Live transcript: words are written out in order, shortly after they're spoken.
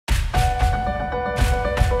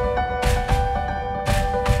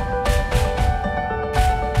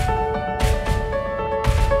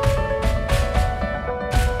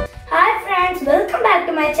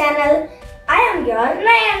channel. I am your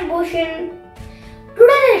Nayan Bhushan.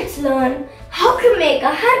 Today let's learn how to make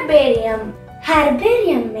a herbarium.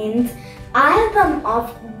 Herbarium means album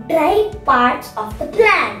of dry parts of the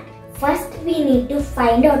plant. First we need to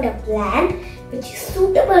find out a plant which is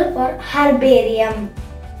suitable for herbarium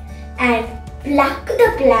and pluck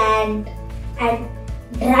the plant and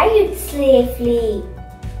dry it safely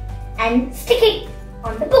and stick it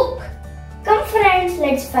on the book. Come friends,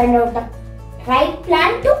 let's find out the right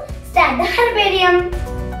plant to start the herbarium.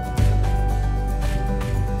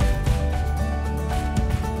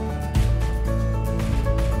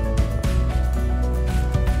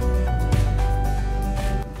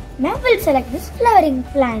 Now we'll select this flowering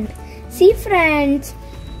plant. See friends,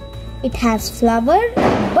 it has flower,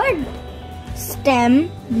 bud,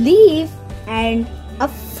 stem, leaf and a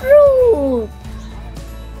fruit.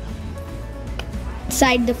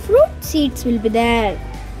 Inside the fruit, seeds will be there.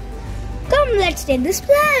 Come, let's take this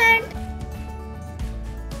plant.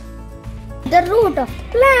 The root of the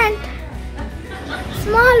plant.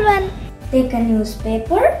 Small one. Take a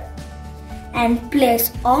newspaper and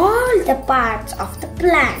place all the parts of the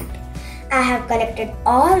plant. I have collected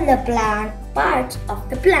all the parts of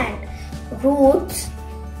the plant. Roots,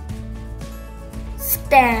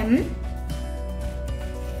 stem,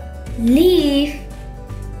 leaf,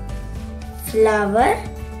 flower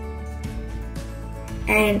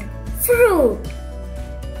and fruit,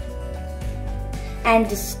 and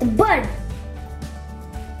this is the bud.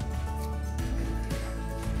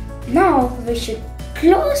 Now we should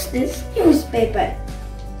close this newspaper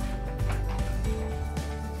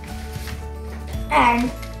and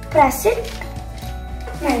press it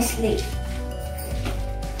nicely.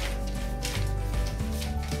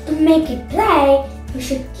 To make it dry, we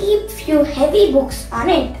should keep few heavy books on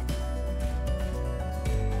it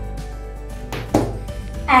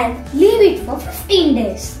and leave it for 15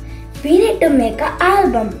 days. We need to make an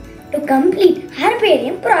album to complete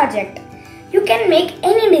Herbarium project. You can make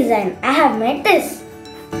any design. I have made this.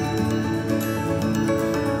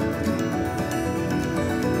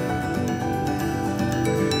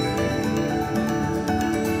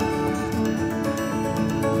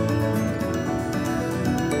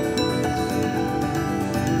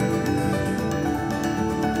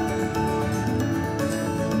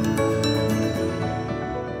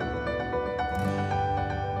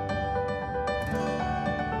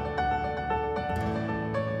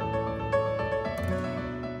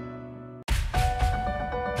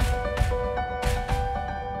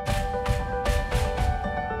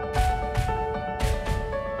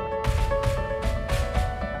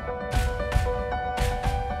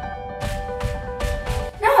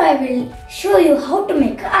 I will show you how to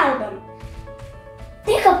make an album.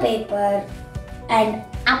 Take a paper and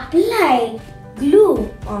apply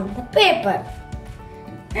glue on the paper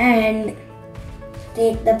and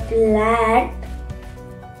take the plant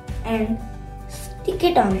and stick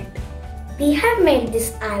it on it. We have made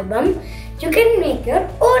this album. You can make your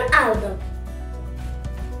own album.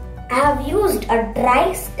 I have used a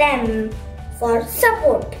dry stem for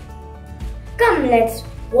support. Come, let's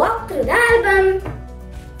walk through the album.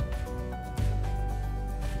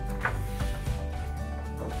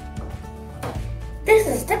 This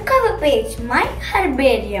is the cover page, my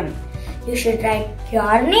herbarium. You should write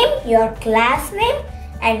your name, your class name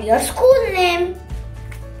and your school name.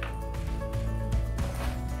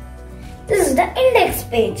 This is the index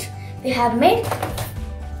page. We have made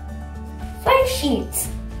 5 sheets.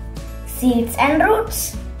 Seeds and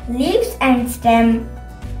roots, leaves and stem,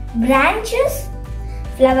 branches,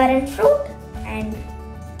 flower and fruit and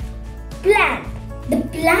plant. The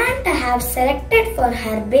plant I have selected for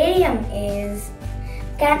herbarium is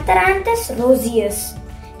Catharanthus roseus.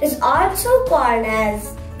 It is also called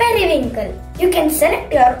as periwinkle. You can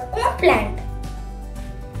select your own plant.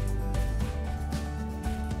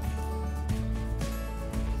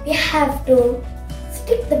 We have to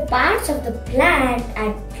stick the parts of the plant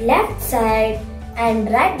at left side and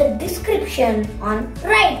write the description on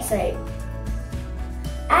right side.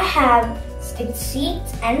 I have sticked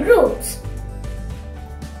seeds and roots.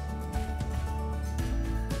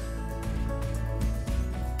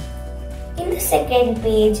 In the second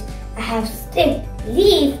page, I have sticked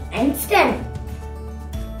leaf and stem.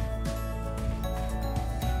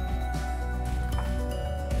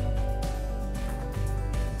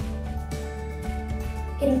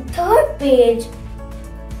 In third page,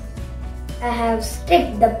 I have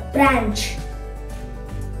sticked the branch.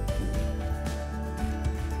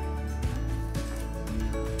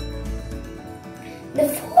 The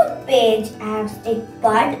fourth page, I have sticked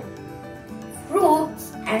bud,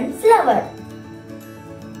 fruits and flower.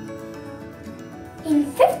 In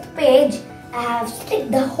 5th page, I have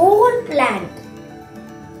sticked the whole plant.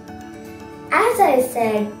 As I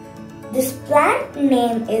said, this plant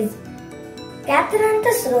name is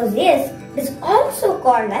Catharanthus roseus. It is also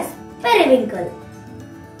called as periwinkle.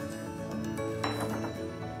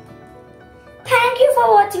 Thank you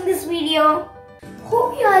for watching this video.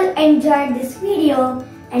 Hope you all enjoyed this video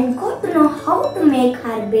and got to know how to make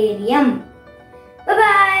herbarium. Bye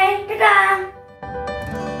bye. Ta-ta.